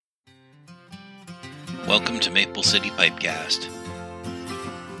Welcome to Maple City Pipecast.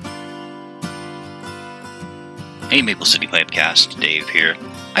 Hey Maple City Pipecast, Dave here.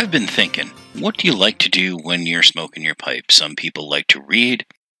 I've been thinking, what do you like to do when you're smoking your pipe? Some people like to read.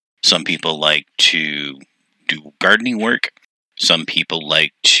 Some people like to do gardening work. Some people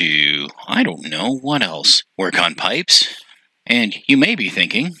like to, I don't know, what else? Work on pipes. And you may be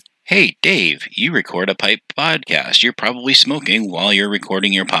thinking, hey Dave, you record a pipe podcast. You're probably smoking while you're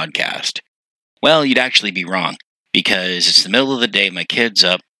recording your podcast. Well, you'd actually be wrong, because it's the middle of the day, my kid's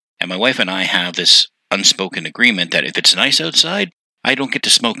up, and my wife and I have this unspoken agreement that if it's nice outside, I don't get to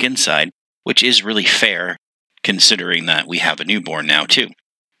smoke inside, which is really fair, considering that we have a newborn now, too.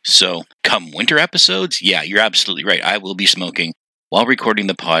 So, come winter episodes, yeah, you're absolutely right. I will be smoking while recording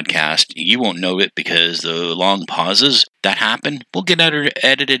the podcast. You won't know it because the long pauses that happen will get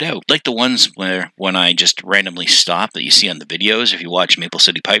edited out. Like the ones where when I just randomly stop that you see on the videos if you watch Maple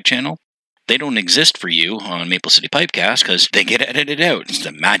City Pipe Channel. They don't exist for you on Maple City Pipecast because they get edited out. It's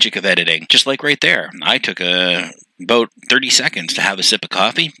the magic of editing. Just like right there. I took about 30 seconds to have a sip of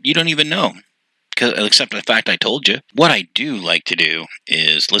coffee. You don't even know, except for the fact I told you. What I do like to do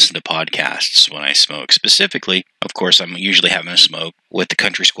is listen to podcasts when I smoke. Specifically, of course, I'm usually having a smoke with the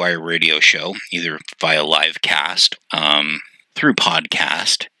Country Squire radio show, either via live cast, through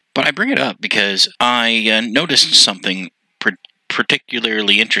podcast. But I bring it up because I noticed something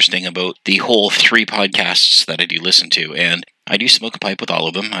particularly interesting about the whole 3 podcasts that I do listen to, and I do smoke a pipe with all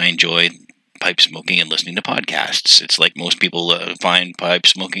of them. I enjoy pipe smoking and listening to podcasts. It's like most people find pipe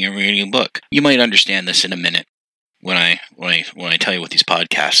smoking and reading a book. You might understand this in a minute when I tell you what these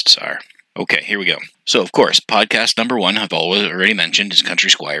podcasts are. Okay, here we go. So, of course, podcast number 1, I've already mentioned, is Country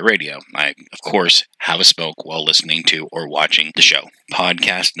Squire Radio. I, of course, have a smoke while listening to or watching the show.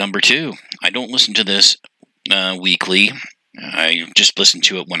 Podcast number 2, I don't listen to this weekly. I just listen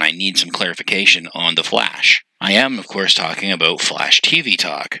to it when I need some clarification on The Flash. I am, of course, talking about Flash TV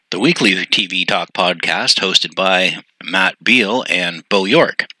Talk, the weekly TV Talk podcast hosted by Matt Beal and Bo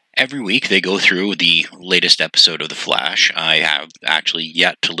York. Every week they go through the latest episode of The Flash. I have actually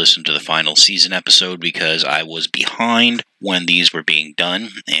yet to listen to the final season episode because I was behind when these were being done,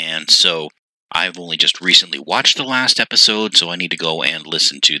 and so I've only just recently watched the last episode, so I need to go and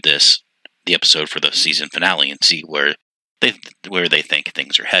listen to the episode for the season finale and see where they think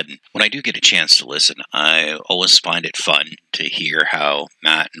things are heading. When I do get a chance to listen, I always find it fun to hear how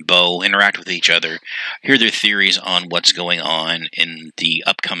Matt and Bo interact with each other, hear their theories on what's going on in the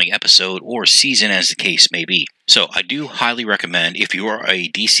upcoming episode or season as the case may be. So I do highly recommend, if you are a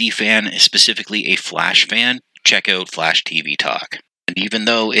DC fan, specifically a Flash fan, check out Flash TV Talk. And even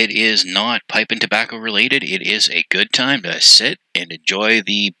though it is not pipe and tobacco related, it is a good time to sit and enjoy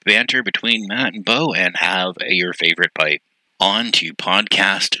the banter between Matt and Bo and have your favorite pipe. On to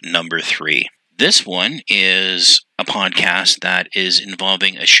podcast number 3. This one is a podcast that is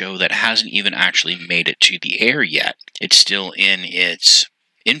involving a show that hasn't even actually made it to the air yet. It's still in its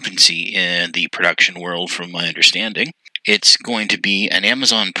infancy in the production world, from my understanding. It's going to be an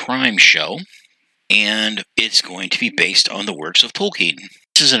Amazon Prime show, and it's going to be based on the works of Tolkien.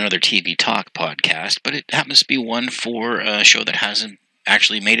 This is another TV Talk podcast, but it happens to be one for a show that hasn't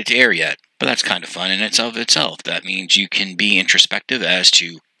actually made it to air yet. But that's kind of fun in itself. That means you can be introspective as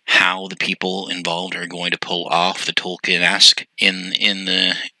to how the people involved are going to pull off the Tolkien-esque in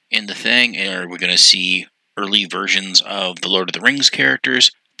the thing. Are we going to see early versions of the Lord of the Rings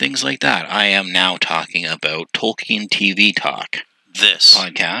characters? Things like that. I am now talking about Tolkien TV Talk. This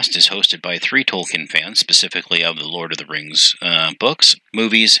podcast is hosted by 3 Tolkien fans, specifically of the Lord of the Rings books,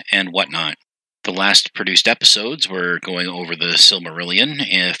 movies, and whatnot. The last produced episodes were going over the Silmarillion.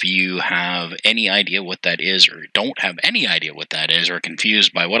 If you have any idea what that is, or don't have any idea what that is, or are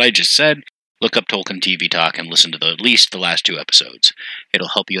confused by what I just said, look up Tolkien TV Talk and listen to at least the last 2 episodes. It'll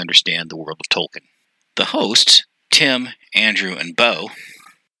help you understand the world of Tolkien. The hosts, Tim, Andrew, and Bo,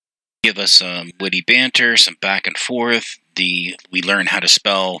 give us some witty banter, some back and forth. We learn how to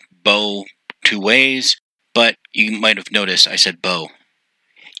spell Bo 2 ways, but you might have noticed I said Bo.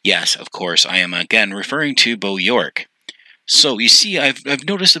 Yes, of course, I am again referring to Bo York. So, you see, I've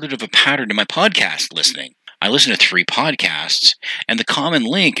noticed a bit of a pattern in my podcast listening. I listen to 3 podcasts, and the common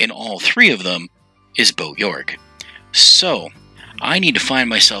link in all 3 of them is Bo York. So, I need to find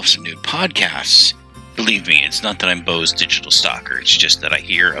myself some new podcasts. Believe me, it's not that I'm Bo's digital stalker, it's just that I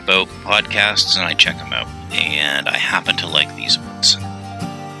hear about podcasts and I check them out. And I happen to like these ones.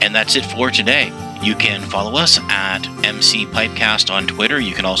 And that's it for today. You can follow us at MC Pipecast on Twitter.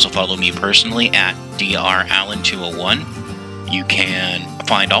 You can also follow me personally at drallen201. You can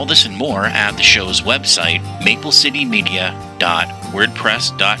find all this and more at the show's website,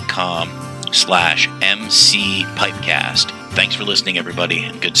 maplecitymedia.wordpress.com. patreon.com/MCPipecast. Thanks for listening, everybody,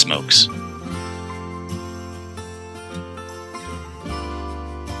 and good smokes.